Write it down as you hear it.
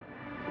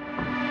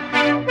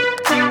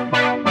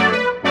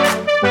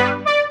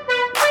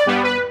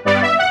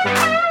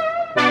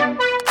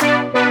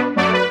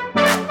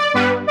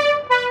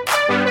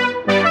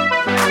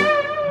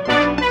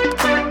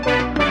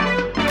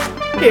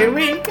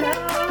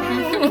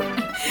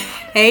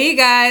Hey, you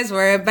guys,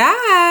 we're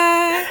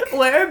back.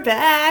 We're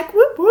back.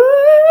 Whoop,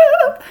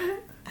 whoop.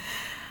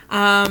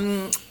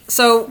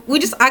 So we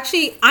just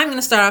I'm going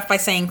to start off by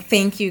saying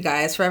thank you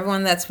guys for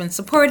everyone that's been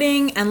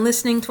supporting and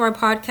listening to our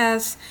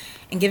podcast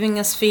and giving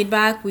us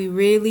feedback. We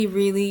really,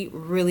 really,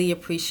 really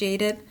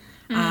appreciate it.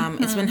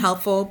 It's been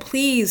helpful.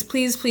 Please,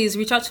 please, please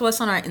reach out to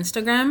us on our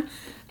Instagram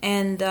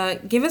and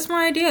give us more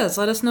ideas.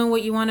 Let us know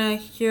what you want to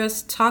hear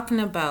us talking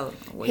about.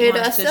 What you Hit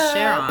want us to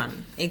share up.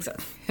 on.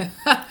 Exactly.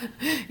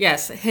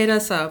 Yes, hit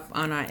us up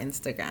on our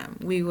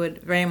Instagram. We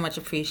would very much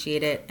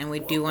appreciate it, and we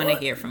do want to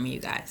hear from you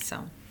guys.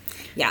 So,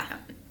 yeah,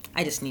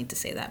 I just need to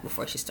say that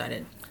before she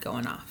started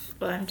going off.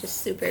 Well, I'm just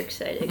super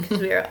excited because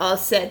we are all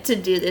set to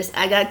do this.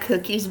 I got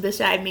cookies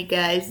beside me,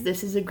 guys.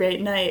 This is a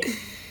great night.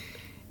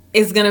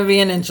 It's going to be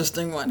an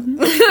interesting one.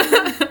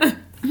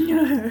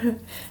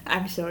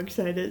 I'm so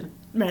excited.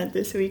 Man,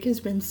 this week has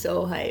been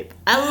so hype.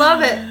 I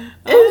love it.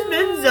 It's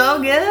been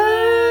so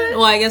good.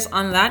 Well, I guess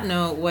on that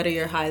note, what are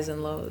your highs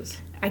and lows?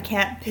 I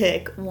can't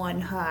pick one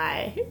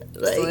high.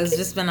 So it's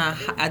just been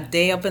a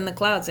day up in the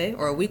clouds, eh?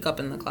 Or a week up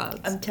in the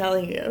clouds. I'm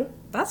telling you.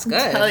 That's good.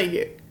 I'm telling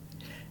you.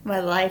 My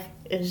life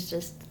is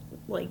just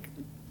like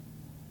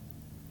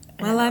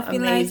My life be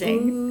amazing.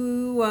 like,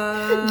 ooh,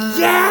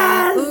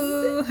 Yes! ooh.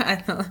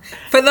 I know.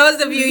 For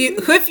those of you,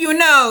 if you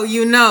know,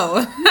 you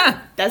know.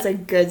 That's a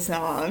good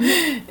song.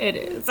 It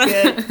is.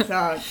 Good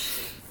song.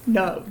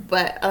 No,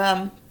 but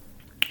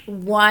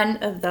one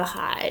of the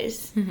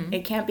highs,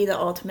 it can't be the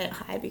ultimate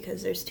high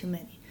because there's too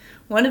many.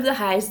 One of the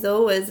highs,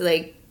 though, was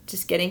like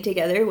just getting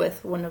together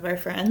with one of our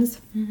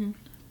friends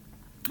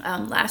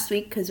last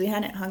week because we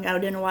hadn't hung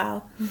out in a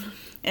while.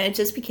 And it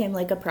just became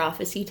like a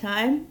prophecy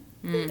time.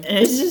 And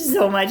it's just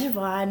so much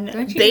fun.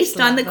 Don't you Based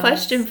just on the love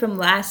question from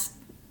last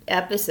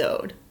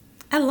episode.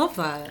 I love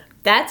that.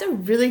 That's a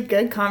really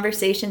good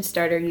conversation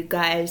starter, you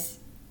guys.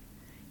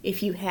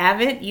 If you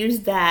haven't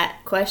used that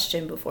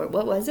question before,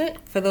 what was it?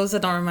 For those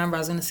that don't remember, I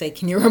was going to say,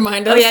 can you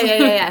remind us? Oh,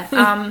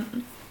 yeah.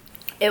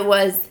 It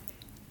was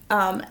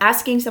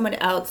asking someone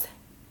else,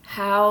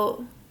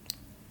 how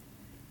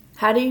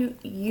do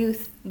you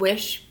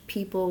wish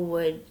people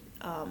would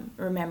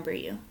remember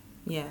you?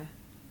 Yeah.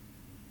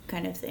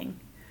 Kind of thing.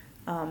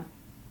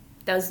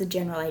 That was the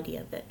general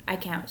idea of it. I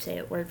can't say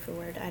it word for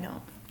word. I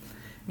don't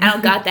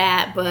got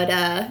that, but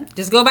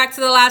Just go back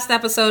to the last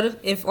episode,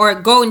 or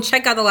go and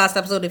check out the last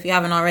episode if you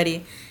haven't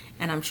already,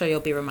 and I'm sure you'll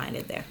be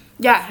reminded there.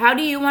 yeah, how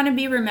do you want to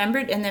be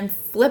remembered? And then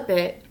flip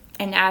it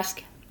and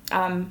ask,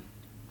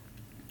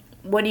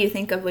 what do you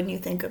think of when you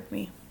think of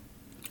me?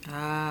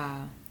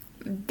 Ah.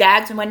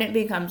 That's when it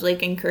becomes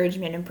like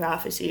encouragement and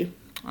prophecy.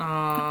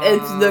 Ah.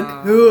 It's the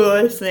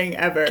coolest thing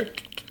ever.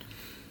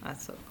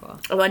 That's so cool.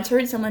 I once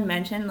heard someone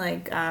mention,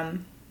 like,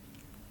 can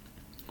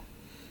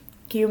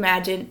you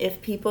imagine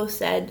if people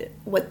said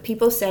what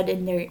people said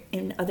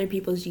in other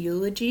people's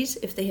eulogies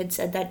if they had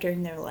said that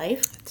during their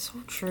life? It's so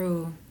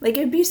true. Like,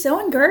 it'd be so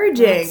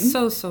encouraging. It's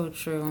so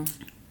true.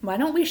 Why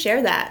don't we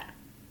share that?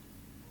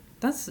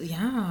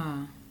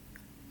 Yeah.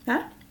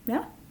 Huh?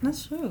 Yeah.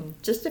 That's true.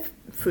 Just a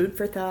food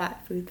for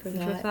thought. Food for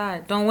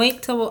thought. Don't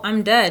wait till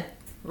I'm dead.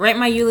 Write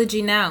my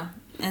eulogy now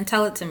and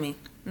tell it to me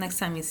next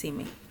time you see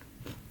me.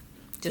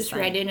 Just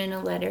write it in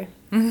a letter.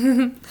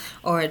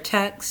 Or a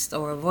text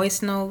or a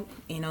voice note.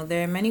 You know,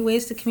 there are many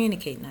ways to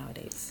communicate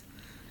nowadays.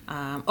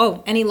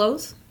 Any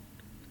lows?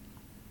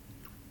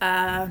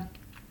 Not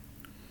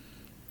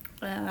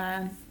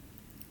that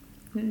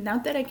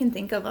I can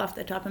think of off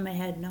the top of my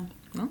head, no.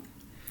 No?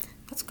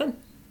 That's good.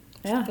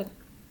 Yeah. Good.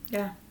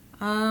 Yeah.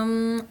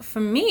 For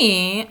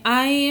me,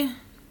 I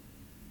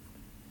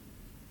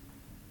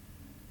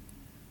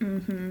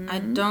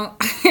don't.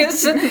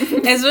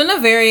 It's been a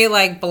very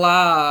like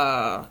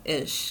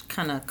blah-ish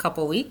kind of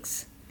couple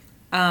weeks.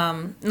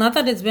 Not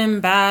that it's been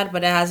bad,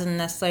 but it hasn't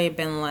necessarily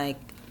been like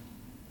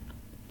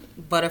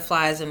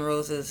butterflies and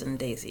roses and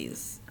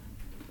daisies.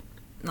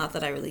 Not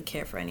that I really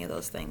care for any of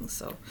those things.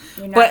 So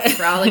You're not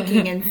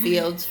frolicking in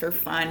fields for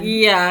fun.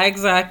 yeah,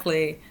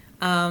 exactly.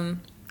 I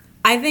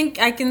think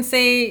I can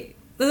say,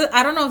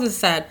 I don't know if this is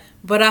sad,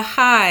 but a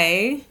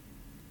high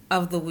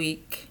of the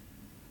week,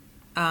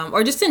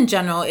 or just in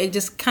general, it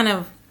just kind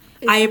of,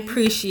 I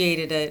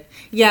appreciated it.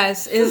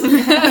 Yes, is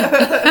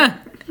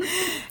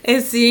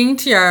seeing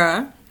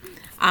Tiara.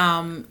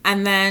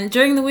 And then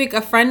during the week,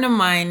 a friend of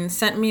mine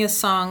sent me a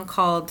song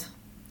called,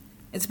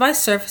 it's by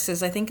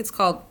Surfaces. I think it's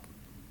called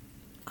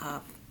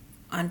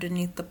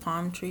Underneath the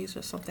Palm Trees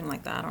or something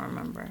like that. I don't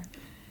remember.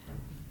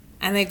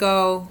 And they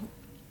go,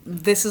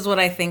 this is what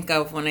I think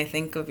of when I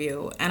think of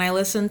you. And I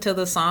listened to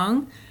the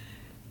song,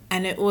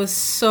 and it was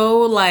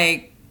so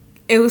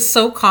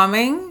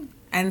calming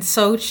and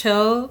so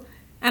chill.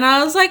 And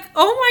I was like,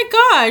 oh my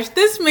gosh,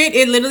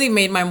 it literally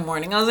made my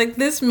morning. I was like,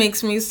 this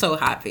makes me so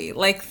happy.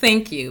 Like,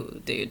 thank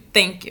you, dude.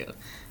 Thank you.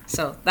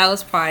 So that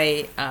was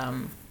probably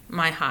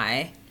my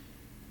high.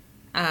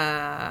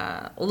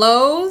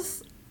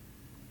 Lows,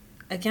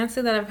 I can't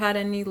say that I've had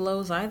any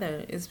lows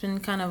either. It's been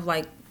kind of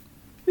like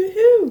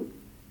Woohoo!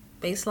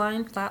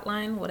 Baseline,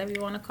 flatline, whatever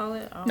you want to call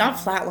it. Not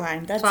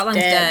flatline. That's Flatline's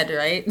dead. dead,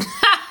 right?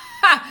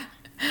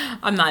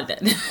 I'm not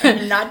dead.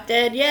 I'm not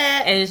dead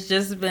yet. It's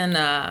just been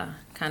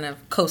kind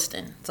of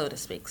coasting, so to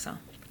speak. So,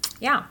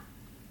 yeah.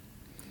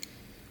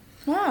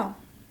 Wow.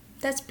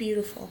 That's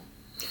beautiful.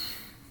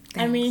 Thanks.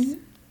 I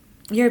mean...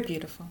 You're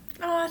beautiful.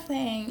 Oh,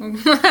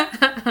 thanks.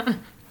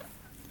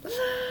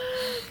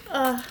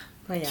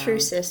 Yeah. True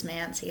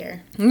cis-mans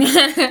here.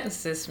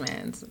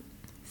 Cis-mans.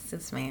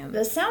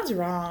 That sounds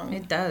wrong.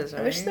 It does,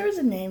 right? I wish there was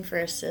a name for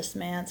a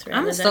cis-mans.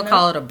 I'm gonna still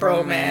call it a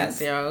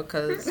bromance, yo,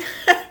 because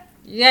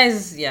you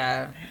guys,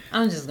 yeah.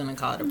 I'm just gonna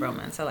call it a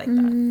bromance. I like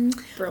that.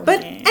 Bromance.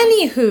 But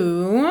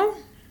anywho,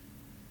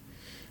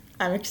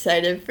 I'm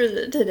excited for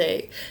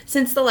today.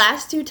 Since the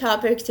last two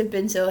topics have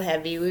been so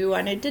heavy, we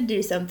wanted to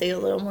do something a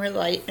little more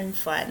light and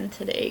fun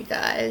today,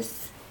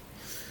 guys.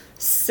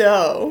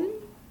 So,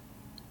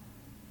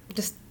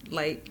 just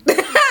light.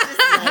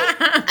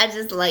 I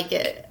just like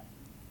it.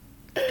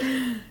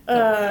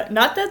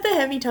 Not that the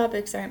heavy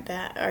topics aren't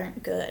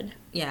good.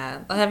 Yeah,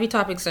 the heavy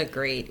topics are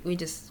great. We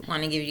just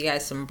want to give you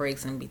guys some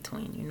breaks in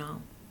between, you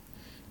know.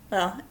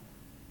 Well,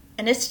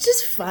 and it's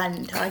just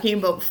fun talking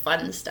about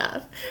fun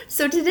stuff.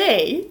 So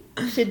today,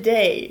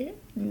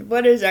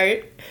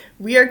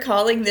 we are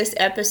calling this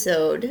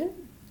episode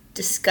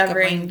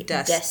Discovering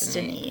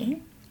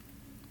Destiny.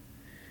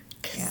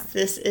 Yeah.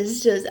 This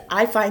is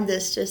I find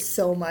this just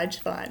so much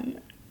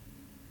fun.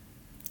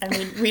 I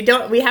mean,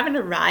 we haven't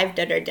arrived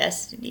at our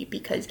destiny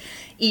because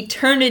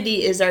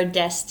eternity is our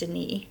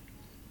destiny.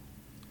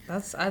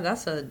 That's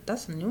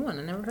a new one.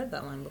 I never heard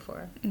that line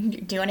before. Do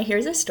you want to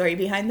hear the story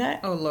behind that?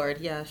 Oh Lord,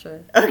 yeah,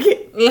 sure.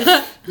 Okay.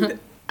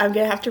 I'm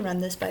gonna have to run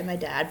this by my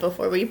dad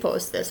before we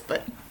post this,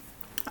 but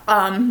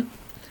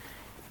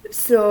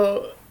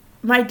so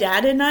my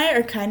dad and I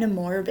are kind of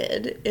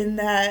morbid in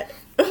that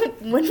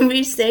when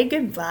we say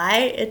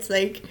goodbye, it's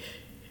like,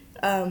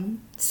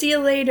 see you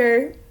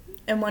later.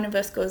 And one of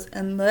us goes,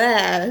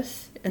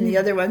 unless, and the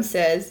other one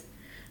says,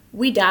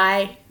 we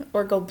die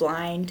or go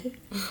blind.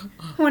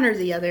 One or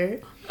the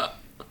other.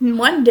 And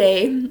one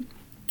day,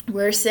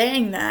 we're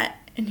saying that,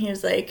 and he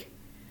was like,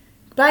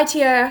 bye,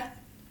 Tiara.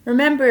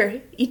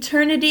 Remember,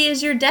 eternity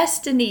is your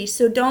destiny,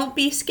 so don't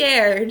be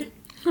scared.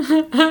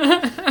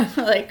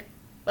 Like,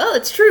 well,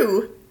 it's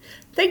true.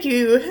 Thank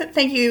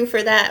you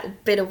for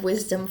that bit of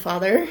wisdom,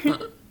 Father.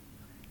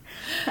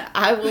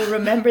 I will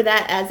remember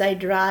that as I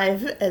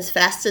drive as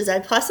fast as I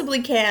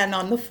possibly can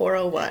on the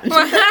 401.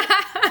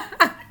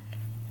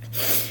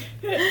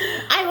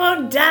 I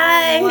won't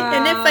die, wow.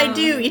 And if I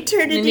do,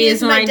 eternity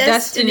is my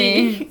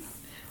destiny.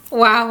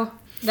 Wow,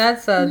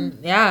 that's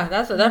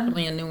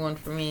definitely a new one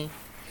for me.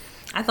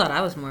 I thought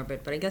I was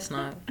morbid, but I guess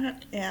not.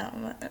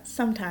 Yeah,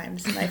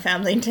 sometimes my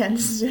family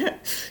tends to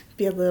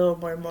be a little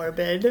more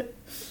morbid.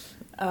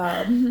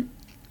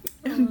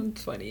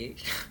 It's funny,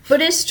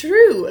 but it's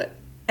true.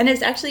 And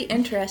it's actually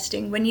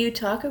interesting when you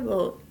talk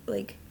about,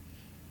 like,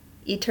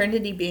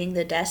 eternity being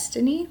the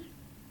destiny,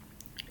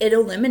 it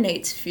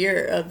eliminates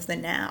fear of the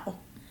now.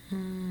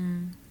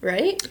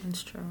 Right?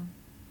 That's true.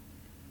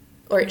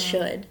 Or it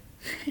should.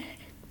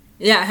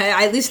 Yeah,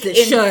 at least it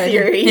should.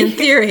 In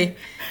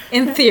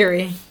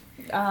theory.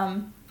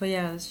 But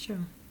yeah, that's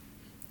true.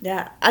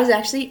 Yeah, I was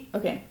actually...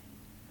 Okay.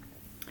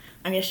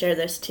 I'm going to share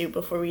this, too,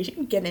 before we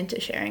get into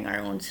sharing our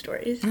own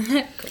stories.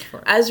 Go for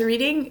it. I was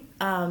reading...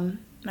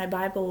 my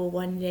Bible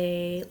one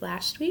day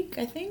last week,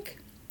 I think,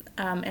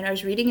 and I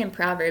was reading in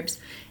Proverbs,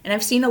 and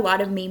I've seen a lot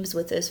of memes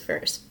with this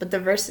verse, but the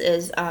verse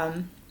is,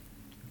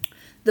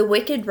 the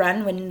wicked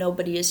run when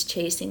nobody is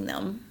chasing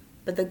them,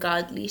 but the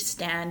godly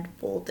stand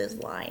bold as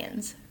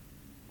lions.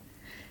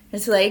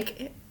 It's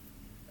like,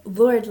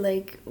 Lord,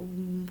 like,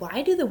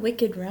 why do the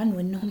wicked run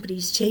when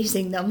nobody's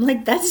chasing them?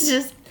 Like, that's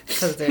just...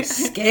 Because they're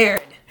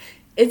scared.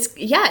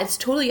 It's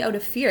totally out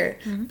of fear.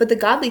 Mm-hmm. But the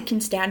godly can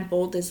stand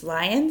bold as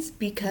lions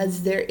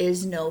because there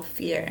is no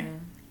fear. Mm-hmm.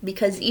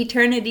 Because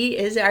eternity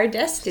is our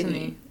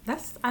destiny.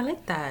 I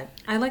like that.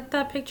 I like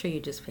that picture you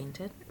just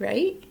painted.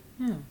 Right?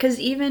 Because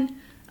even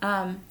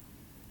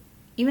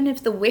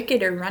if the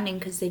wicked are running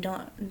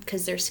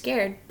because they're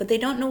scared, but they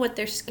don't know what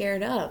they're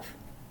scared of.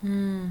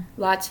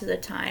 Lots of the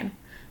time.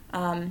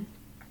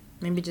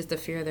 Maybe just the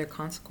fear of their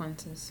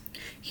consequences.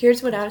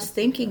 Here's what I was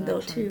thinking,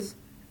 though, too.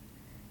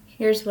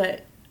 Here's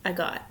what I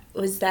got,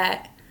 was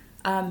that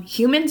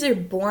humans are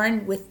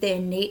born with the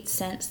innate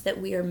sense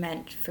that we are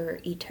meant for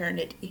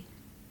eternity.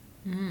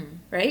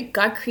 Right?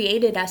 God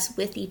created us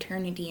with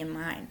eternity in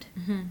mind.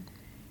 Mm-hmm.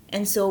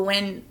 And so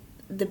when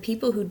the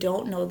people who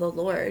don't know the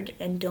Lord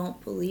and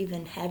don't believe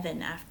in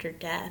heaven after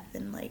death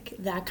and like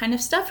that kind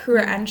of stuff, who are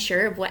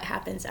unsure of what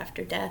happens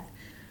after death,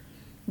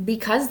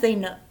 because they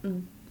know,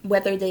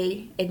 whether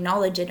they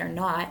acknowledge it or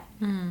not,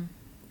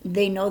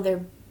 they know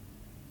they're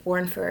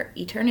born for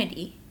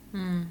eternity.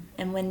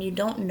 And when you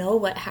don't know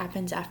what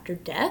happens after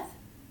death,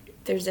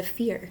 there's a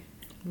fear.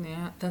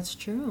 Yeah, that's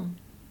true.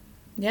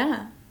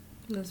 Yeah.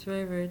 That's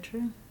very, very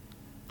true.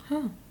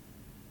 Huh.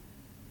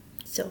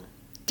 So,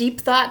 deep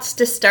thoughts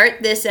to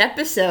start this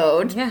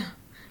episode. Yeah.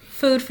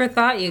 Food for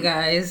thought, you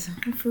guys.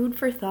 Food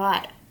for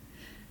thought.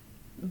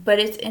 But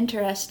it's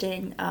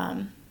interesting.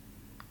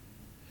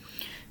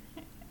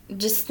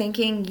 just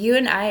thinking, you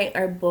and I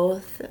are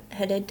both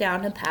headed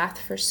down a path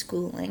for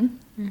schooling.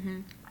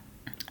 Mm-hmm.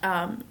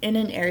 In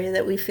an area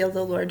that we feel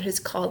the Lord has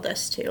called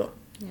us to.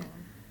 Yeah.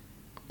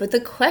 But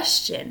the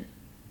question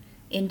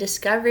in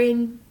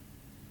discovering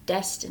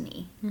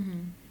destiny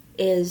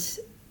is,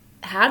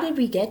 how did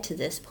we get to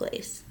this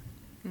place?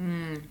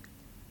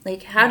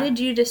 Like, how did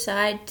you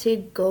decide to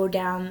go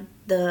down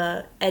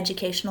the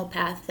educational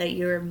path that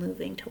you're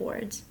moving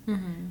towards?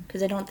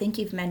 Because I don't think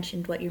you've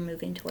mentioned what you're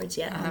moving towards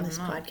yet on this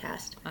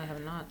podcast. I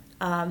have not.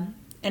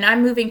 And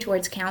I'm moving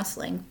towards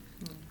counseling.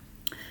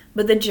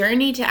 But the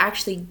journey to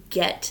actually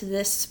get to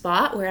this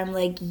spot where I'm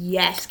like,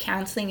 yes,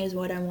 counseling is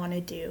what I want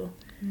to do,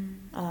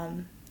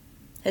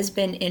 has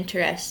been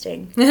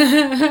interesting.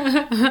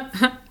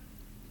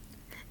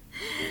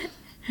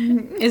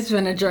 It's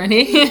been a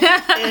journey.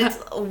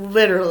 It's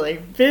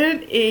literally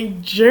been a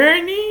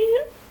journey.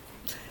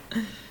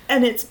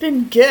 And it's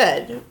been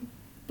good.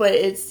 But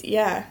it's,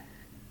 yeah.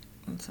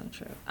 That's so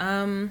true.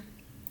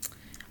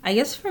 I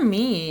guess for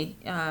me,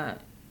 yeah,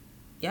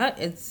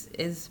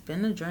 it's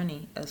been a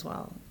journey as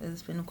well.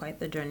 It's been quite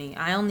the journey.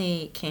 I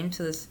only came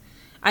to this...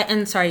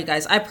 and sorry, you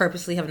guys, I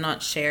purposely have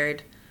not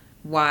shared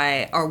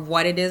why or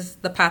what it is,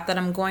 the path that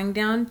I'm going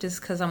down, just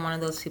because I'm one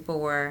of those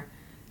people where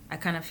I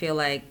kind of feel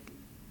like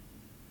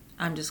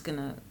I'm just going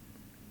to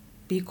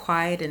be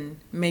quiet and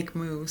make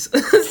moves,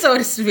 so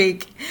to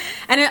speak.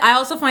 And I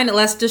also find it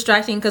less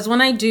distracting because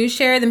when I do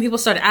share, then people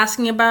start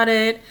asking about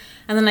it,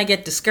 and then I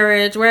get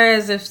discouraged.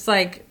 Whereas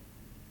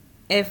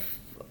if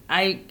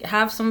I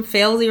have some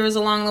failures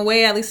along the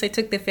way, at least I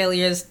took the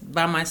failures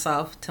by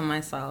myself, to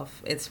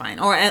myself. It's fine.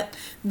 Or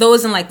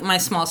those in like my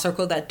small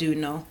circle that do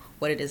know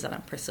what it is that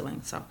I'm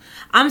pursuing. So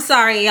I'm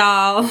sorry,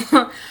 y'all.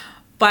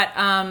 But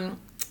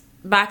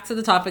back to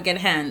the topic at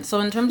hand. So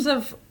in terms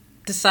of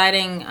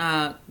deciding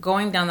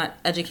going down that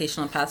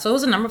educational path, so it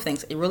was a number of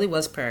things. It really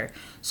was prayer.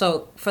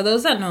 So for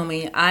those that know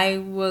me, I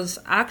was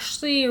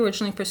actually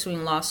originally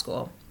pursuing law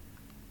school.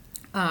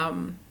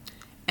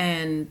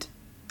 And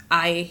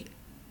I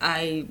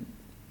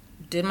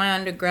did my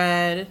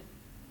undergrad,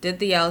 did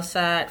the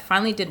LSAT,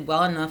 finally did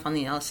well enough on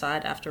the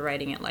LSAT after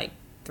writing it like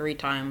 3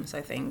 times, I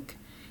think,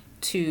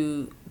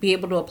 to be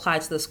able to apply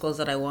to the schools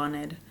that I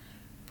wanted.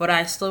 But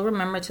I still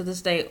remember to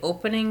this day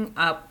opening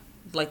up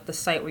like the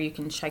site where you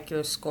can check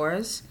your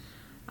scores,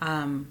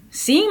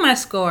 seeing my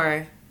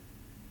score,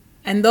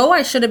 and though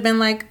I should have been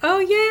like, oh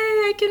yay,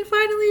 I can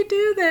finally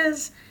do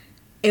this,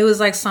 it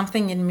was like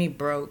something in me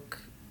broke.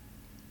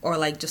 Or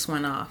like just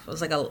went off. It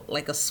was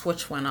like a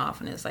switch went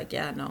off, and it's like,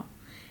 yeah, no.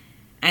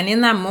 And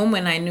in that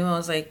moment, I knew, I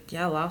was like,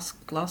 yeah, law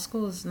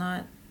school is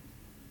not.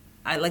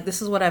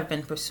 This is what I've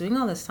been pursuing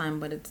all this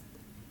time, but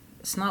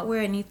it's not where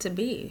I need to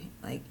be.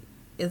 Like,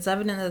 it's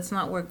evident that it's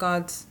not where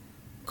God's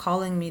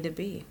calling me to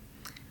be.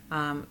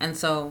 And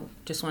so,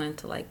 just went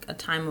into like a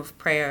time of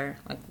prayer,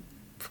 like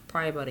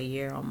probably about a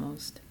year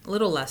almost, a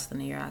little less than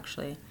a year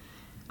actually.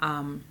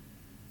 And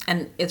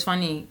it's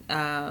funny,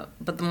 but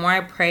the more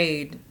I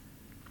prayed,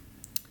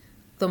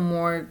 the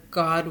more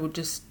God would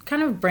just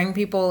kind of bring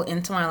people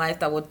into my life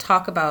that would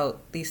talk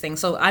about these things.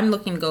 So I'm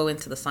looking to go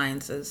into the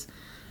sciences.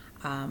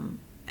 And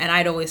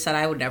I'd always said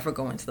I would never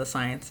go into the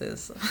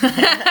sciences.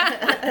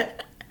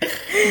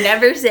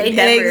 Never say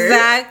never.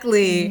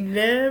 Exactly.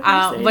 Never say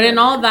but never. in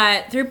all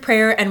that, through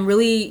prayer and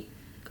really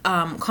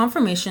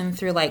confirmation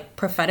through like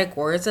prophetic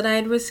words that I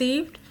had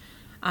received,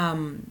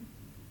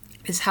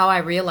 is how I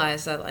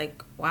realized that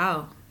like,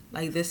 wow,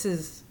 like this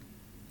is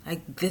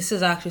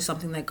actually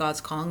something that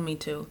God's calling me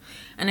to.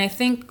 And I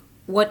think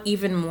what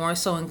even more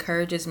so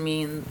encourages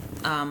me in,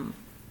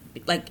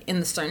 like in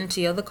the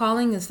certainty of the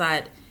calling is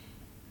that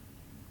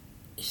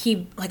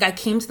I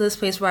came to this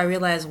place where I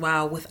realized,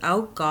 wow,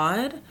 without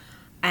God,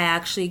 I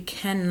actually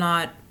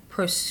cannot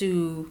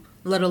pursue,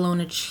 let alone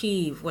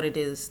achieve what it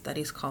is that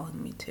He's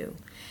calling me to.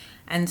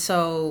 And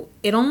so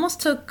it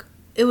almost took,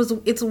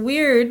 it's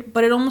weird,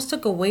 but it almost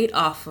took a weight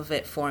off of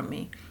it for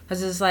me.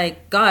 Because it's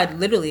like, God,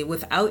 literally,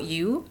 without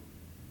you,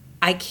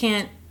 I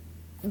can't,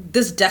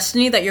 this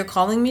destiny that you're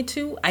calling me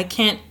to, I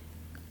can't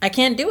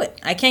do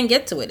it. I can't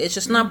get to it. It's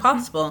just not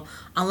possible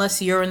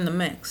unless you're in the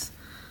mix.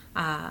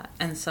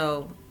 And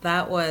so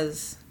that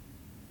was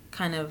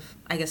kind of,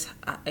 I guess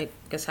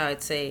how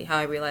I'd say, how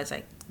I realized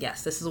like,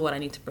 yes, this is what I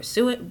need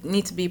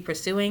to be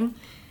pursuing.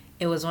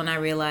 It was when I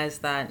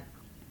realized that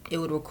it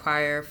would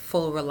require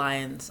full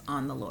reliance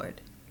on the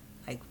Lord,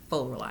 like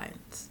full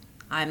reliance.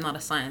 I'm not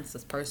a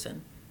sciences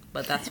person,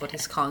 but that's what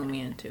He's calling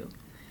me into.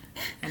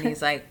 And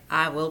He's like,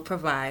 I will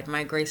provide.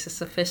 My grace is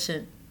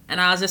sufficient. And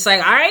I was just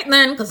like, all right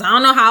then, because I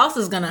don't know how else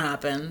is going to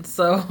happen.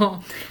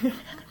 So,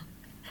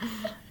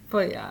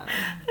 but yeah.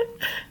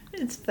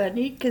 It's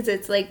funny because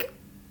it's like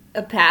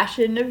a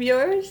passion of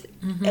yours,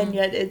 and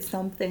yet it's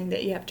something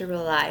that you have to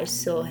rely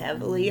so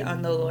heavily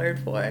on the Lord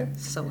for.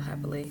 So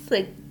heavily. It's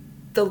like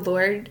the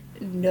Lord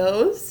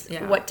knows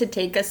what to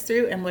take us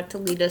through and what to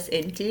lead us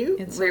into,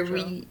 it's where so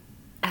we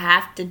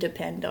have to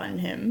depend on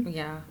Him.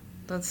 Yeah,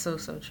 that's so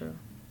true.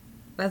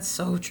 That's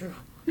so true.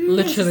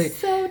 Literally.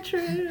 So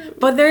true.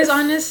 But there's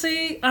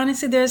honestly,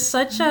 there's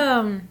such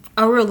a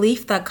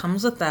relief that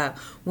comes with that.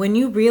 When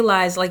you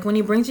realize, like, when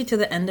he brings you to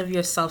the end of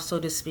yourself, so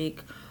to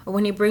speak, or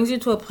when he brings you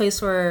to a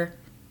place where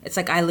it's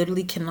like, I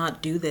literally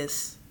cannot do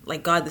this.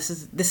 Like, God, this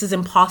is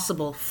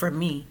impossible for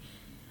me.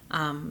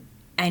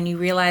 And you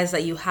realize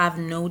that you have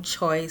no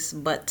choice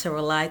but to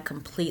rely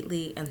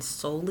completely and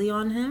solely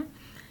on him.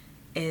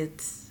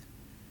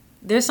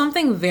 There's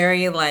something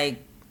very,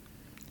 like,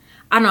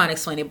 I don't know how to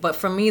explain it, but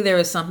for me, there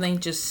was something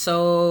just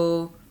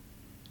so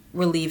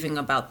relieving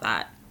about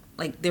that.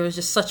 Like, there was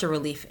just such a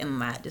relief in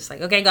that. Just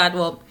like, okay, God,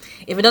 well,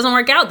 if it doesn't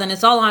work out, then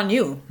it's all on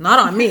you, not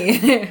on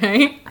me,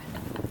 right?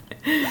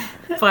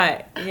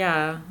 But,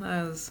 yeah,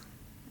 that was,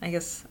 I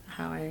guess,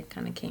 how I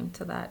kind of came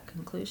to that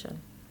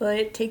conclusion. Well,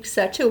 it takes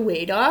such a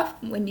weight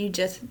off when you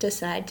just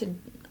decide to,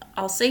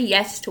 I'll say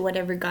yes to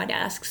whatever God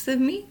asks of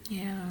me.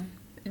 Yeah.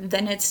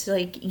 Then it's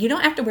like, you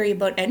don't have to worry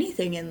about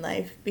anything in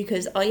life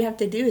because all you have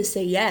to do is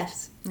say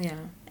yes. Yeah.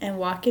 And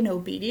walk in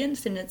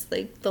obedience. And it's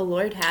like the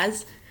Lord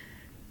has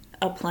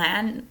a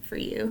plan for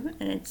you.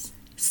 And it's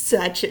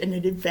such an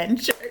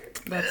adventure.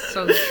 That's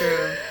so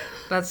true.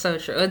 That's so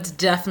true. It's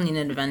definitely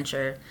an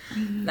adventure.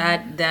 Mm-hmm.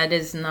 That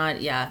is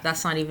not,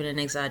 that's not even an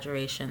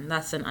exaggeration.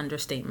 That's an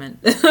understatement.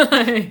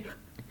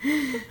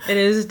 It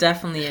is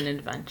definitely an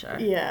adventure.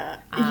 Yeah.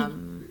 I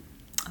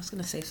was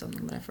going to say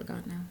something, but I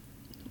forgot now.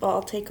 Well,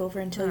 I'll take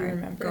over until you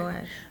remember. Go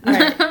ahead. All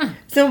right.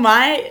 So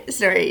my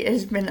story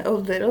has been a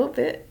little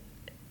bit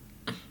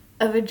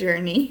of a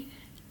journey,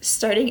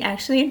 starting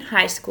actually in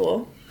high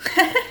school.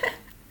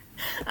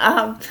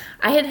 I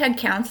had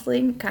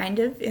counseling kind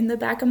of in the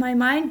back of my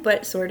mind,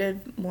 but sort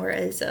of more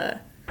as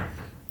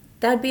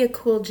that'd be a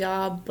cool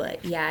job,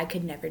 but yeah, I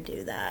could never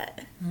do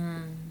that.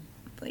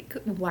 Like,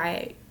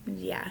 why?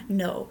 Yeah,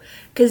 no.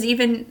 Because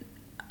even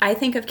I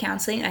think of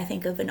counseling, I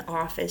think of an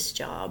office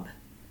job.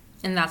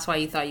 And that's why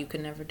you thought you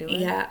could never do it?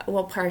 Yeah,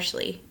 well,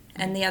 partially.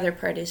 And the other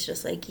part is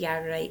just like,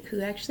 yeah, right,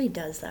 who actually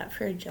does that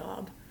for a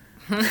job?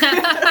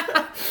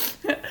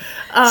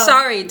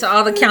 Sorry to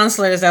all the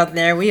counselors out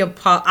there.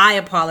 I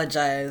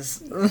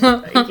apologize.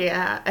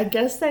 Yeah, I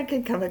guess that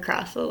could come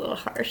across a little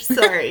harsh.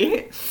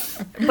 Sorry.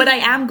 But I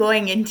am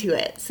going into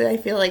it, so I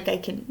feel like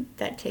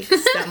that takes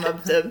some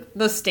of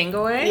the sting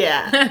away?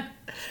 Yeah.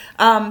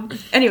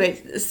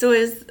 Anyways, so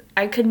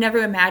I could never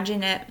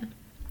imagine it.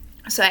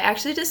 So I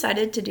actually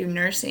decided to do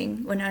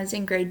nursing when I was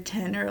in grade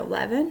 10 or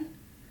 11.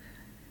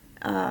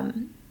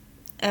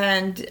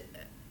 And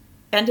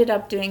ended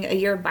up doing a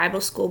year of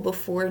Bible school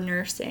before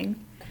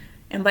nursing.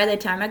 And by the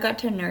time I got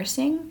to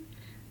nursing,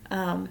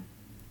 I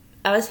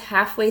was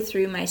halfway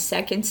through my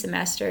second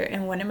semester,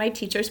 and one of my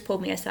teachers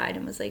pulled me aside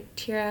and was like,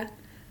 Tira,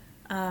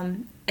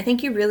 I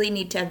think you really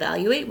need to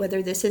evaluate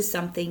whether this is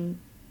something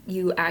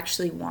you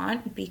actually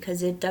want,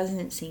 because it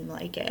doesn't seem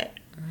like it.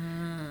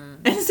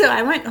 And so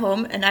I went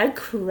home and I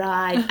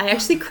cried. I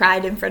actually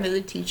cried in front of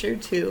the teacher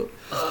too.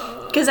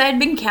 Because I had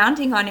been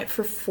counting on it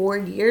for 4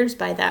 years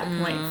by that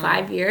point.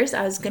 5 years.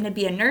 I was going to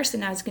be a nurse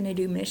and I was going to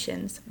do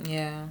missions.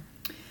 Yeah.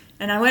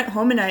 And I went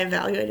home and I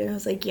evaluated. I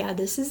was like, yeah,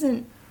 this is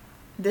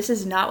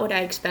not what I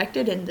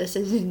expected, and this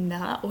is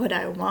not what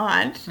I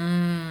want.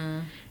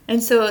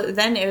 And so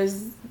then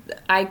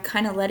I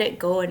kind of let it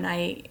go, and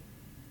I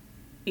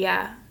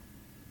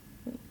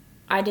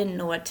didn't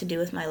know what to do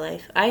with my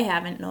life. I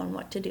haven't known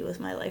what to do with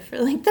my life for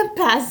like the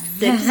past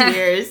 6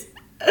 years.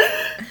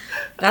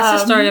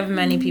 That's the story of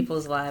many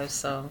people's lives.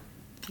 So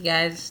you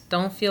guys,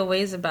 don't feel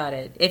ways about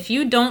it. If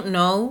you don't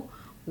know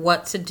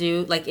what to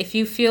do, like if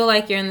you feel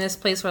like you're in this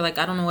place where like,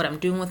 I don't know what I'm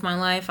doing with my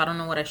life, I don't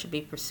know what I should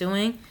be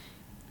pursuing,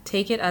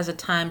 take it as a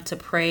time to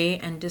pray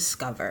and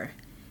discover.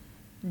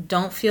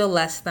 Don't feel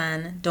less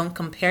than. Don't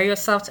compare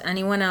yourself to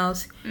anyone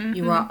else. Mm-hmm.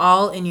 You are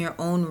all in your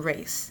own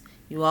race.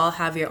 You all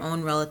have your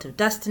own relative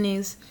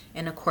destinies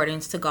in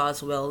accordance to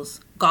God's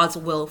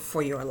will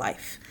for your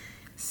life.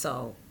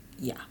 So,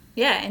 yeah.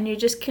 Yeah, and you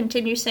just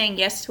continue saying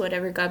yes to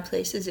whatever God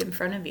places in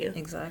front of you.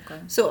 Exactly.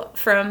 So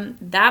from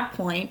that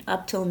point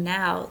up till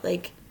now,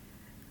 like,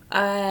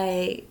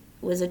 I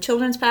was a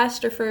children's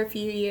pastor for a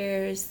few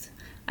years.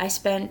 I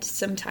spent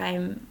some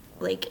time,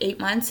 like 8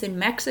 months in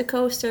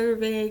Mexico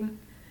serving.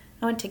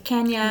 I went to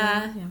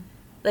Kenya. Yeah.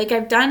 Like,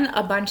 I've done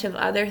a bunch of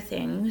other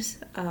things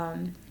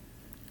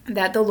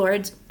that the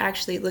Lord's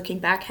actually, looking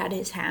back, had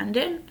his hand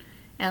in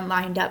and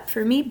lined up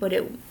for me. But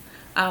it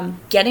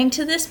getting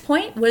to this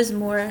point was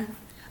more,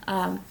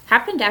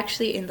 happened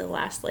actually in the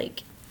last,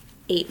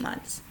 8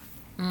 months.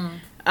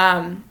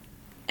 And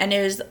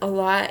it was a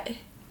lot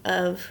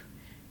of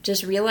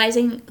just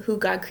realizing who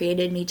God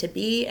created me to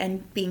be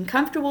and being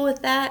comfortable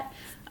with that.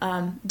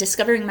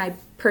 Discovering my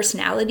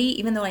personality,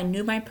 even though I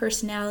knew my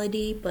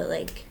personality, but,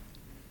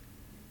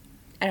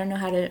 I don't know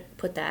how to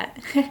put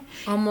that.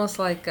 Almost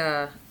like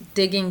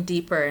digging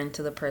deeper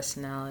into the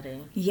personality.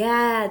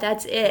 Yeah,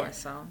 that's it. More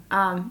so.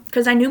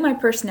 Because I knew my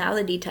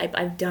personality type.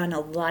 I've done a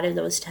lot of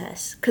those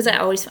tests. Because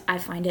I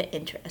find it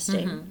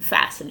interesting,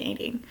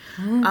 fascinating.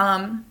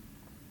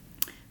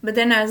 But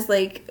then I was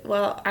like,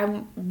 well,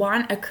 I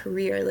want a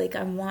career.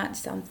 I want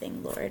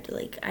something, Lord.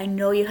 I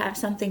know you have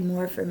something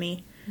more for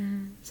me.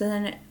 So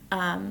then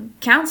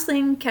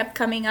counseling kept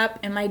coming up,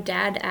 and my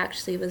dad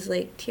actually was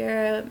like,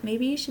 Tiara,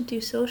 maybe you should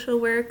do social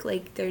work.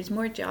 Like, there's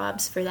more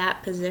jobs for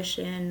that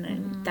position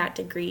and that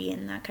degree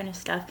and that kind of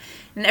stuff.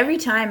 And every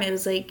time it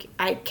was like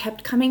I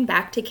kept coming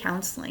back to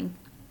counseling.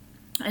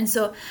 And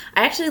so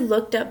I actually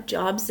looked up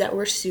jobs that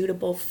were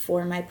suitable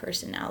for my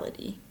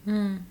personality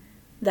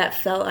that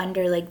fell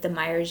under like the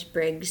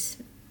Myers-Briggs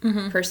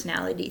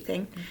personality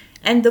thing.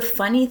 And the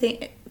funny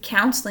thing,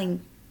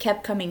 counseling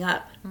kept coming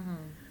up.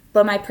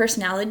 But my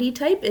personality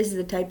type is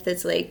the type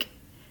that's like,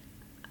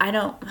 I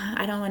don't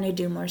want to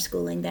do more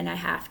schooling than I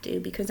have to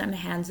because I'm a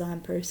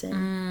hands-on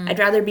person. I'd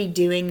rather be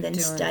doing than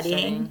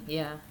studying.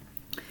 Yeah.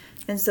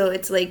 And so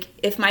it's like,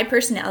 if my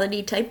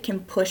personality type can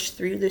push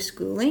through the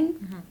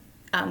schooling,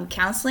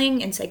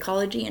 counseling and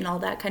psychology and all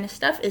that kind of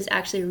stuff is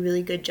actually a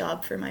really good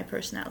job for my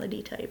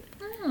personality type.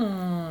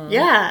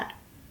 Yeah.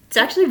 It's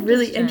actually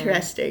really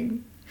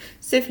interesting.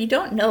 So if you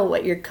don't know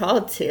what you're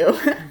called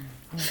to,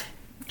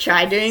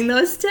 try doing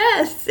those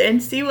tests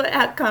and see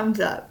what comes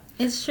up.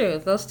 It's true.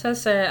 Those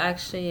tests are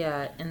actually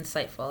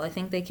insightful. I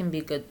think they can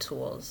be good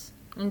tools.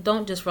 And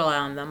don't just rely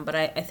on them, but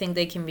I think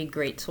they can be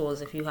great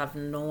tools if you have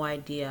no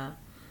idea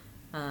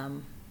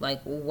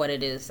like what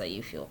it is that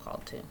you feel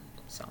called to.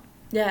 So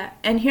yeah,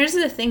 and here's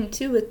the thing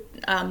too with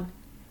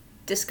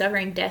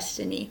discovering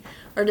destiny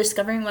or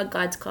discovering what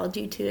God's called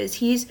you to is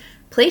He's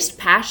placed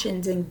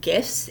passions and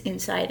gifts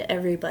inside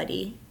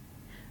everybody.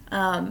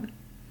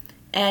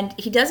 And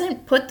He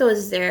doesn't put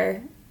those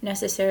there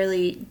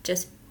necessarily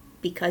just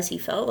because He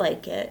felt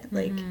like it.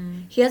 Like,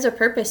 He has a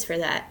purpose for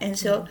that. And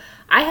so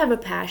I have a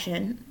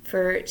passion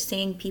for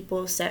seeing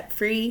people set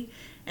free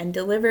and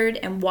delivered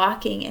and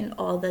walking in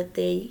all that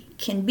they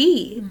can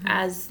be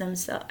as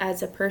themselves,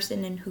 as a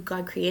person and who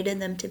God created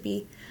them to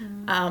be.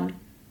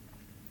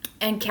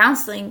 And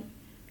counseling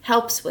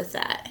helps with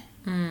that.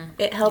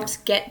 It helps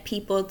get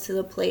people to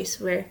the place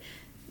where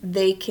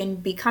they can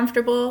be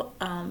comfortable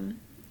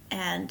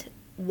and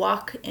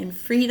walk in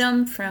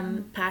freedom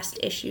from past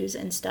issues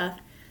and stuff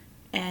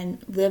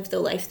and live the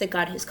life that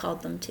God has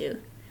called them to.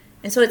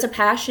 And so it's a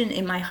passion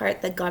in my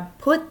heart that God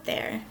put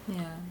there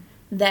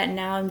that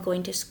now I'm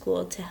going to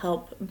school to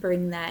help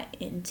bring that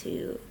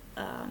into,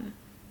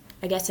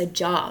 I guess, a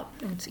job.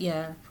 put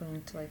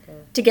into like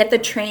a... To get the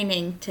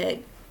training to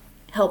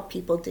help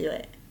people do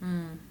it.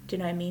 Do you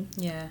know what I mean?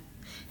 Yeah.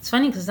 It's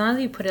funny because now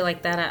that you put it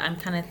like that, I'm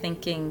kind of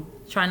thinking,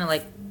 trying to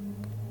like,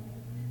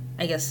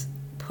 I guess,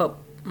 put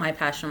my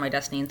passion, my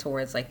destiny into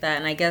words like that.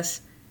 And I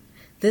guess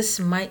this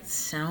might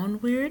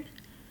sound weird,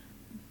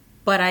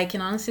 but I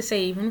can honestly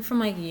say even from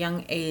like a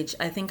young age,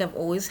 I think I've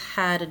always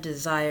had a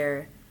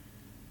desire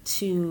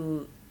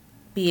to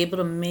be able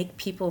to make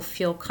people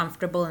feel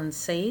comfortable and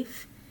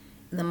safe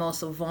in the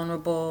most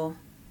vulnerable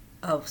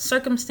of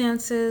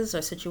circumstances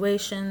or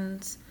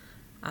situations.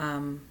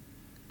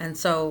 And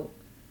so,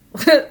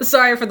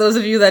 sorry for those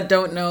of you that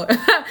don't know,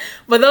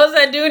 but those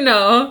that do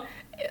know,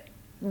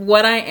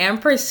 what I am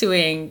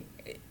pursuing,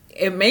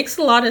 it makes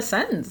a lot of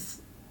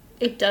sense.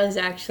 It does,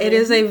 actually. It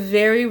is a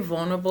very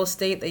vulnerable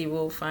state that you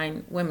will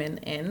find women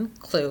in,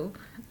 clue.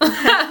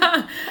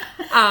 But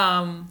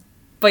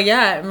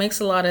yeah, it makes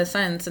a lot of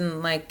sense.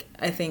 And like,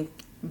 I think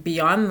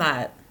beyond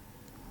that,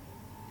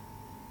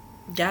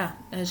 yeah,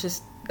 it's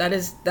just,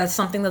 that's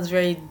something that's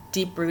very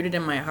deep rooted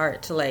in my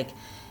heart to like,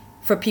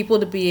 for people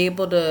to be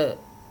able to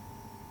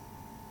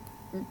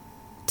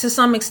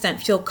some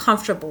extent, feel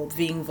comfortable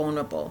being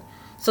vulnerable.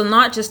 So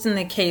not just in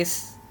the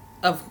case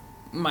of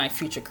my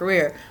future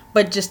career,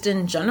 but just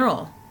in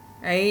general,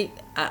 right?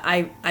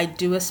 I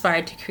do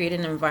aspire to create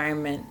an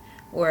environment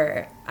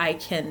where I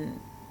can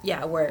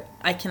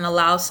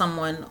allow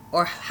someone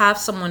or have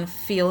someone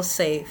feel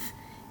safe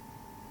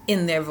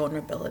in their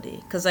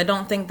vulnerability. Because I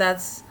don't think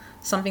that's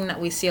something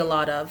that we see a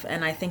lot of,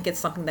 and I think it's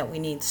something that we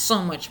need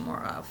so much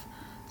more of.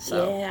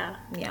 So,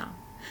 yeah.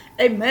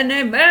 Amen,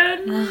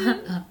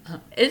 amen.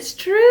 It's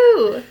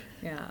true.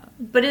 Yeah.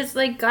 But it's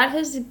like God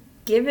has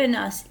given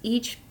us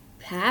each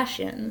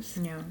passions.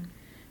 Yeah.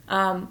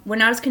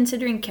 When I was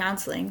considering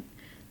counseling,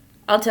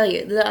 I'll tell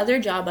you, the other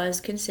job I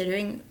was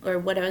considering, or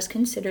what I was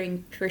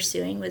considering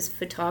pursuing, was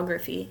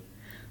photography.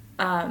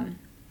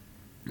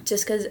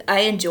 Just because I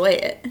enjoy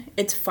it.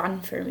 It's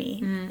fun for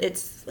me.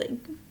 It's like,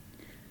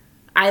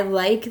 I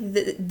like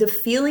the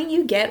feeling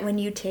you get when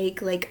you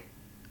take like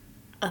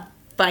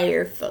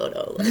fire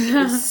photo. Like,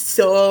 it's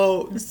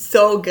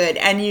so good,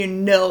 and you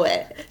know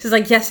it. She's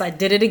like, yes, I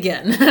did it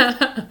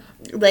again.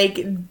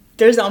 Like,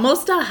 there's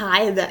almost a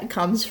high that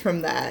comes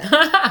from that.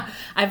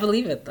 I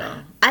believe it,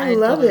 though. I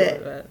love totally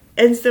it. Love it.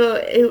 And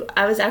so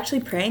I was actually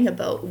praying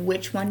about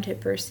which one to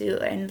pursue,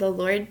 and the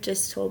Lord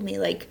just told me,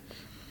 like,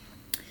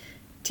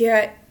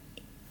 Tiara,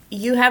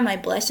 you have my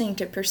blessing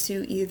to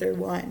pursue either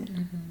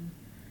one.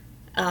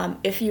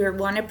 If you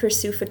want to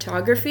pursue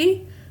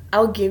photography,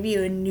 I'll give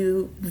you a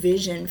new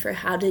vision for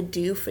how to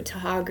do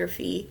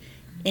photography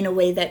in a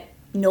way that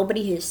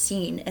nobody has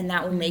seen, and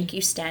that will make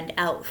you stand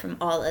out from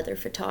all other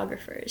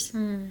photographers.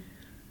 And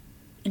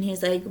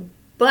he's like,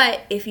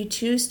 but if you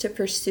choose to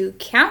pursue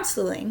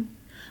counseling,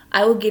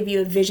 I will give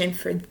you a vision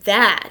for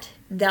that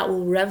that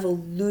will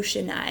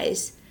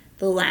revolutionize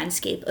the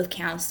landscape of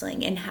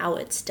counseling and how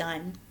it's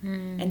done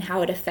and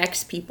how it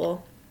affects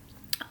people.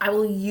 I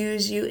will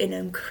use you in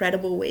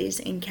incredible ways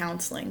in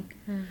counseling.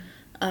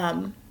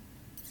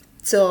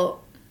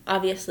 So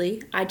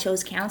obviously I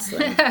chose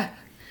counseling.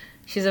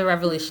 She's a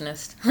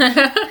revolutionist.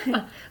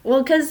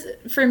 Well, because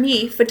for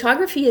me,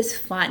 photography is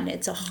fun.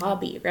 It's a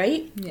hobby,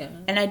 right? Yeah.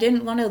 And I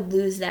didn't want to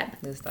lose that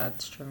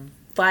That's true.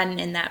 fun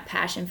and that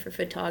passion for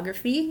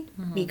photography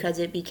because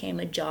it became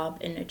a job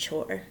and a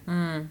chore.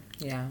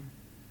 Yeah.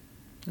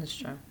 That's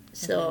true.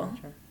 So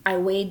I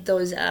weighed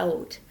those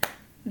out.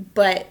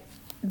 But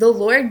the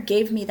Lord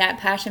gave me that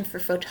passion for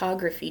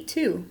photography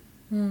too.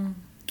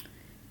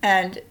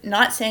 And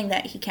not saying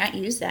that he can't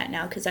use that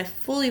now, because I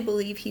fully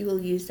believe he will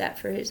use that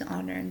for his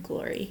honor and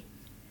glory.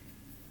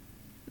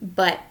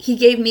 But he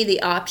gave me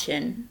the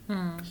option.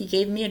 He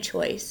gave me a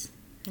choice.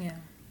 Yeah.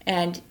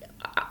 And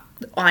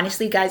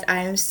honestly, guys,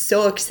 I am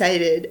so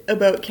excited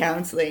about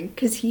counseling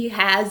because he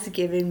has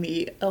given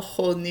me a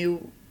whole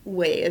new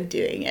way of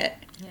doing it.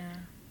 Yeah.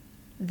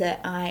 That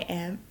I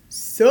am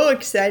so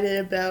excited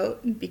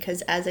about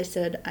because, as I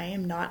said, I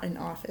am not an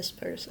office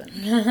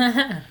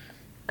person.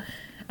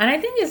 And I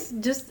think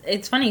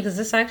it's funny because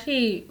this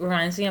actually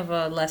reminds me of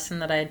a lesson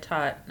that I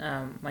taught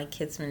my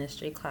kids'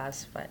 ministry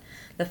class. But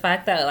the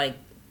fact that, like,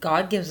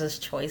 God gives us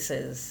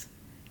choices,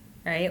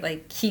 right?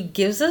 Like, he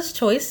gives us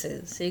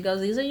choices. He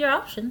goes, these are your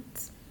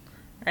options,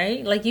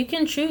 right? Like, you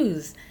can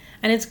choose.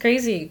 And it's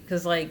crazy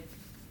because, like,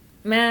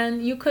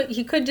 man,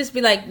 he could just be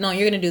like, no,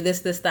 you're going to do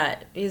this, this,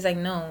 that. He's like,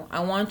 no,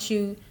 I want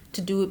you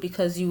to do it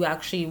because you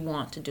actually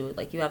want to do it.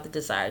 Like, you have the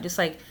desire. Just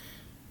like,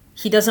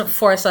 he doesn't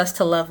force us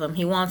to love him.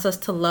 He wants us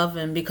to love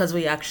him because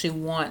we actually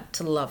want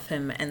to love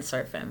him and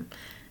serve him.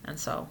 And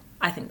so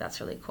I think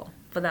that's really cool.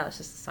 But that was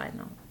just a side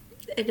note.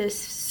 It is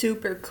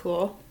super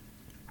cool.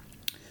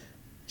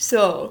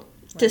 So,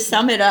 to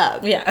sum it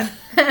up. Yeah.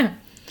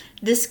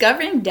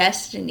 Discovering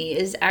destiny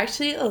is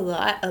actually a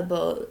lot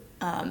about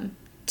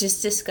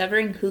just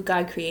discovering who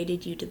God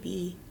created you to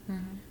be.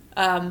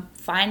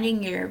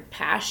 Finding your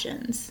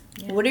passions.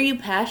 Yeah. What are you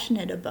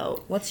passionate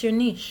about? What's your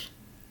niche?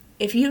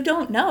 If you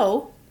don't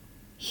know,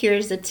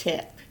 here's a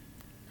tip.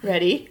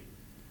 Ready?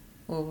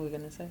 What were we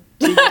going to say?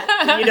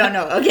 You don't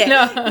know. Okay.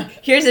 No.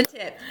 Here's a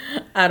tip.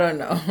 I don't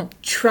know.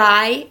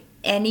 Try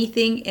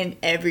anything and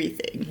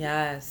everything.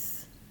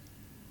 Yes.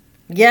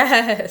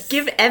 Yes.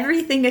 Give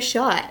everything a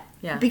shot.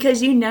 Yeah.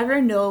 Because you never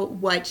know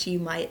what you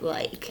might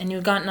like. And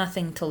you've got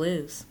nothing to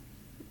lose.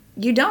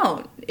 You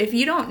don't. If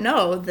you don't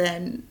know,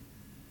 then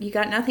you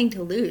got nothing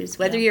to lose.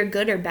 Whether you're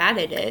good or bad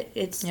at it,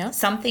 it's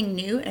something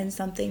new and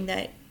something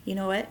that, you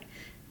know what,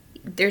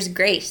 there's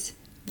grace.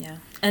 Yeah.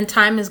 And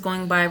time is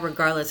going by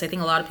regardless. I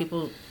think a lot of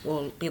people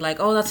will be like,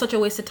 oh, that's such a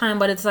waste of time.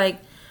 But it's like,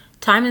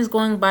 time is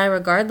going by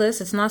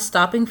regardless. It's not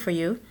stopping for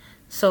you.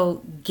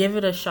 So give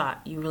it a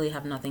shot. You really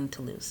have nothing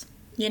to lose.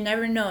 You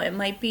never know. It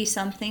might be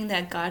something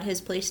that God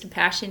has placed a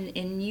passion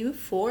in you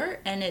for,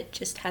 and it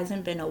just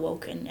hasn't been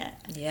awoken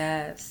yet.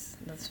 Yes,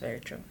 that's very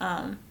true.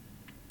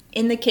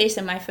 In the case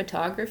of my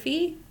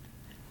photography,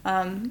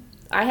 I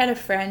had a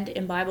friend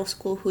in Bible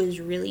school who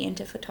is really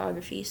into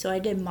photography, so I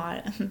did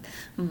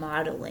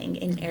modeling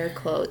in air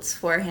quotes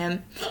for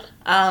him.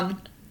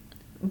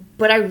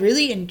 But I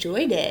really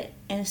enjoyed it,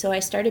 and so I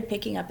started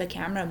picking up a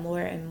camera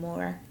more and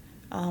more.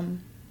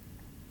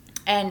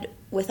 And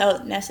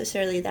without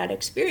necessarily that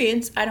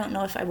experience, I don't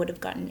know if I would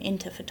have gotten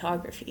into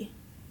photography.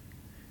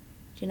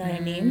 Do you know what I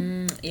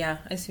mean? Yeah,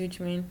 I see what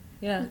you mean.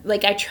 Yeah.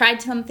 Like, I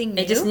tried something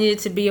new. It just needed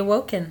to be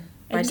awoken.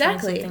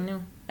 Exactly. Something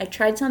new. I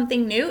tried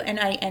something new, and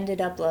I ended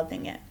up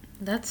loving it.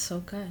 That's so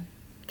good.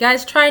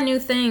 Guys, try new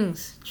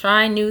things.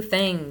 Try new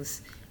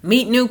things.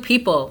 Meet new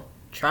people.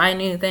 Try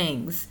new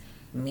things.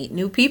 Meet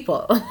new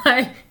people.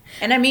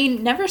 And I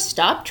mean, never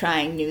stop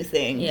trying new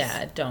things.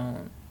 Yeah,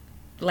 don't.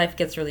 Life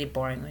gets really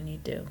boring when you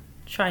do.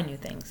 Try new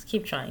things.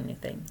 Keep trying new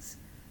things.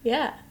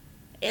 Yeah.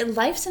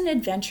 Life's an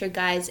adventure,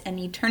 guys, and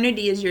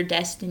eternity is your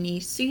destiny,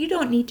 so you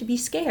don't need to be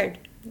scared.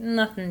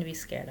 Nothing to be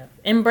scared of.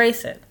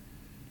 Embrace it.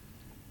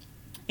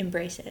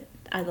 Embrace it.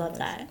 I love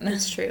that.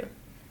 That's true.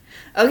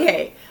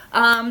 Okay.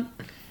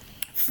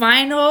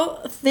 Final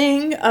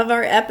thing of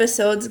our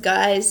episodes,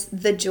 guys,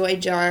 the joy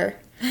jar.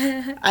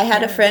 I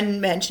had a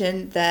friend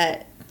mention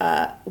that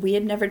we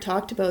had never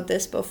talked about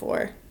this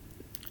before.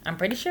 I'm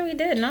pretty sure we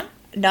did, no?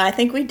 No, I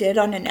think we did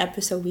on an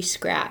episode we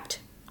scrapped.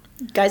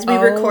 Guys, we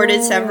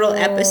recorded several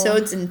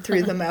episodes and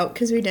threw them out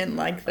because we didn't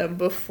like them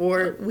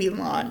before we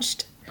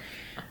launched.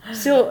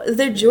 So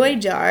the joy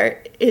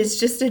jar is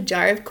just a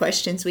jar of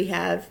questions we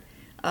have.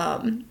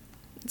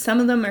 Some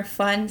of them are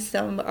fun,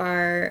 some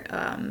are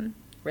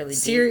really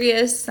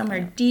serious, some are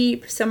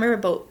deep, some are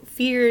about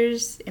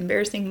fears,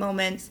 embarrassing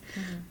moments.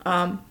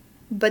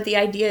 But the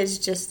idea is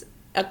just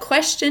a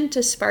question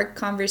to spark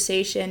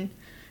conversation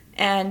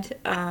and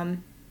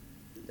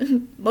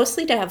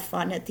mostly to have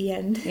fun at the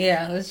end.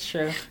 Yeah, that's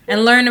true.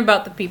 And learn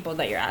about the people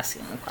that you're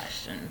asking the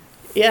question.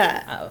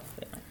 Yeah.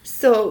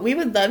 So we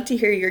would love to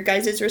hear your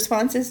guys'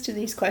 responses to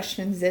these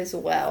questions as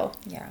well.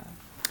 Yeah.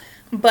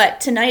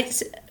 But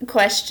tonight's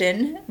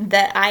question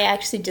that I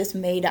actually just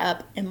made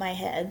up in my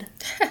head.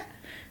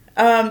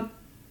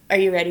 Are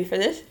you ready for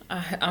this?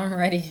 I'm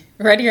ready.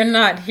 Ready or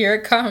not, here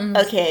it comes.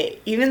 Okay,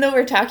 even though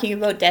we're talking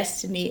about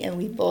destiny and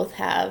we both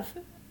have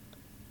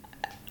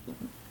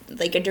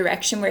like a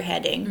direction we're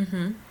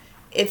heading,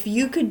 if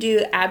you could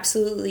do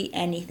absolutely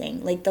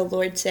anything, like the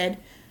Lord said,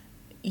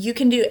 you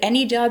can do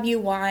any job you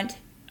want,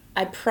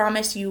 I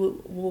promise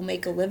you will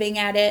make a living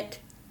at it,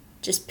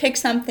 just pick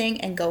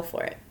something and go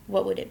for it,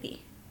 what would it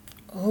be?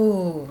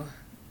 Oh,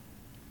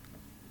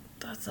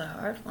 that's a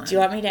hard one. Do you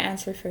want me to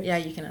answer first? Yeah,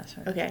 you can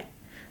answer. Okay.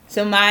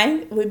 So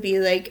mine would be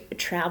like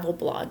travel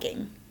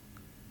blogging.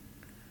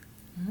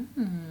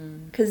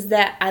 Because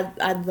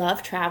I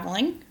love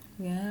traveling.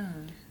 Yeah.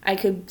 I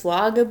could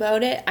blog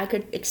about it. I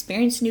could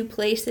experience new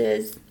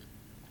places,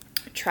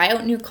 try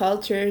out new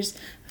cultures,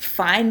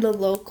 find the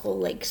local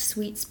like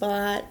sweet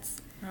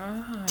spots,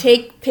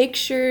 take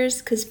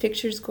pictures because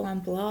pictures go on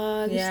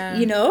blogs. Yeah.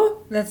 You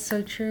know? That's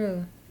so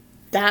true.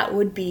 That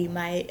would be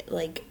my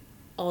like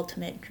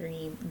ultimate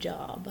dream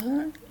job.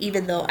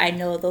 Even though I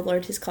know the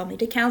Lord has called me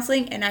to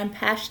counseling and I'm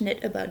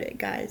passionate about it,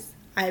 guys.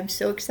 I'm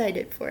so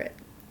excited for it.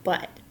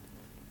 But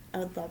I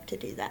would love to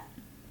do that.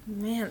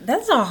 Man,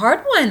 that's a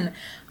hard one.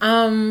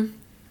 I'm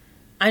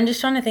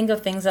just trying to think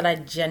of things that I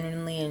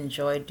genuinely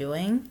enjoy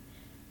doing.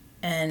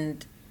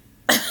 And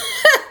I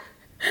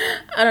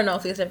don't know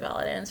if these are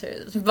valid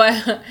answers,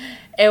 but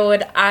it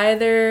would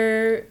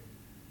either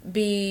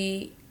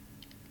be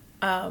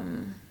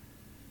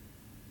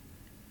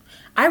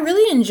I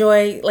really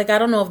enjoy, like, I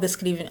don't know if this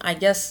could even, I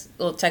guess,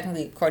 well,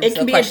 technically, according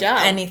to the question,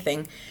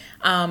 anything.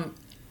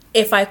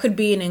 If I could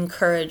be an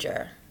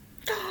encourager.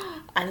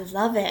 I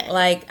love it.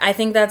 Like, I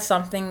think that's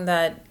something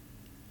that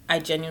I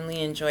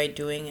genuinely enjoy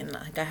doing and,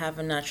 like, I have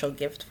a natural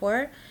gift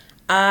for.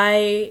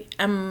 I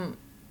am,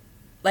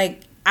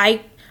 like,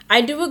 I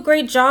do a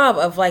great job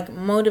of, like,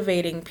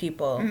 motivating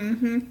people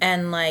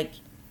and, like,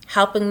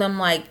 helping them,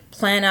 like,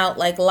 plan out,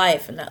 like,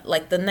 life and,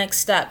 like, the next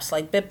steps,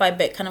 like, bit by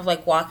bit, kind of,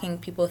 like, walking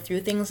people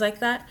through things like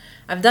that.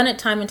 I've done it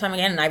time and time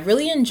again, and I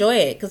really enjoy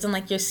it because then,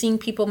 like, you're seeing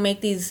people make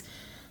these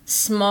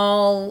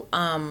small,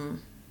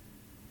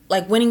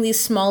 like, winning these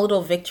small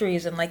little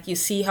victories, and, like, you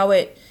see how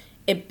it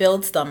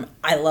builds them.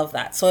 I love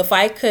that. So if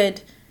I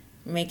could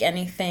make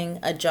anything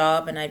a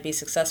job and I'd be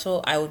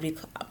successful,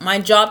 my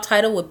job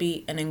title would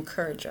be an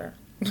encourager.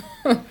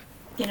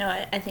 You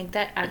know, I think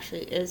that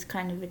actually is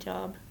kind of a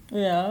job.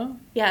 Yeah.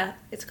 Yeah,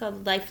 it's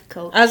called life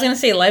coach. I was going to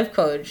say life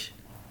coach.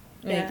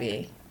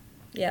 Maybe.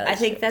 Yeah. I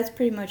think that's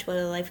pretty much what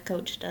a life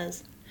coach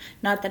does.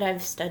 Not that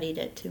I've studied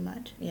it too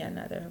much. Yeah,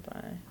 neither have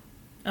I.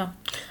 Oh,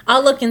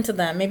 I'll look into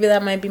that. Maybe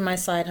that might be my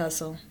side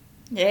hustle.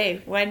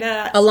 Hey, why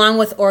not? Along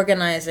with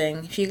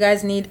organizing. If you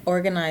guys need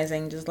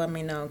organizing, just let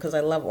me know because I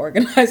love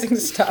organizing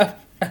stuff.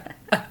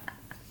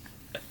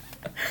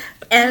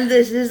 And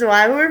this is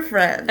why we're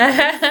friends.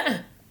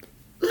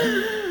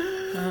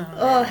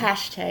 Oh,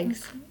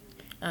 hashtags.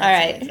 All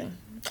right. Amazing.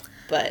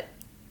 But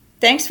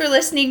thanks for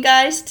listening,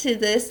 guys, to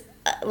this,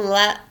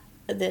 not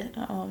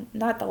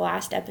the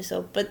last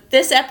episode, but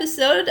this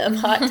episode of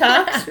Hot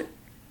Talks.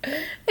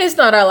 It's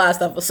not our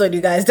last episode,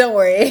 you guys. Don't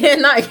worry.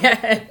 Not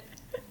yet.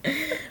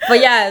 But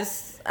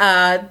yes,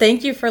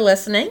 thank you for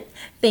listening.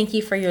 Thank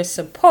you for your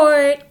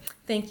support.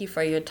 Thank you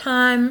for your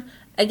time.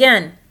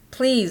 Again,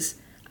 please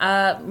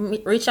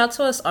reach out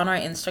to us on our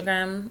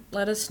Instagram.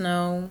 Let us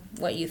know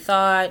what you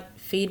thought,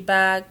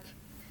 feedback.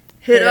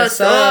 Hit us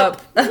up.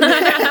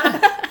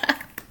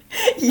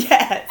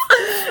 Yes.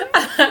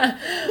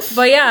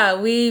 But yeah,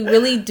 we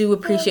really do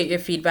appreciate your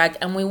feedback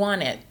and we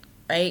want it,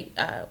 right?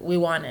 We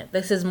want it.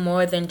 This is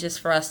more than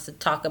just for us to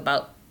talk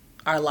about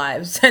our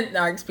lives and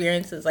our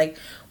experiences. Like,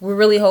 we're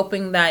really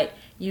hoping that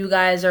you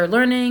guys are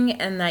learning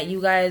and that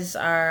you guys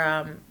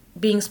are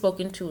being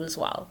spoken to as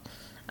well.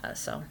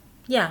 So,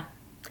 yeah.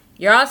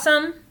 You're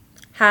awesome.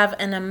 Have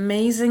an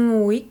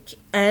amazing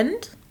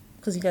weekend.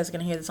 Because you guys are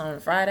going to hear this on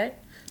Friday.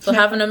 So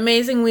have an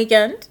amazing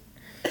weekend.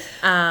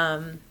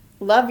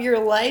 Love your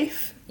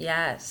life.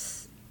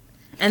 Yes.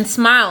 And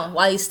smile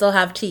while you still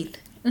have teeth.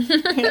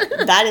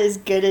 That is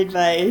good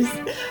advice.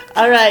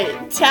 All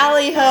right.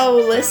 Tally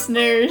ho,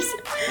 listeners.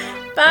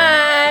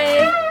 Bye.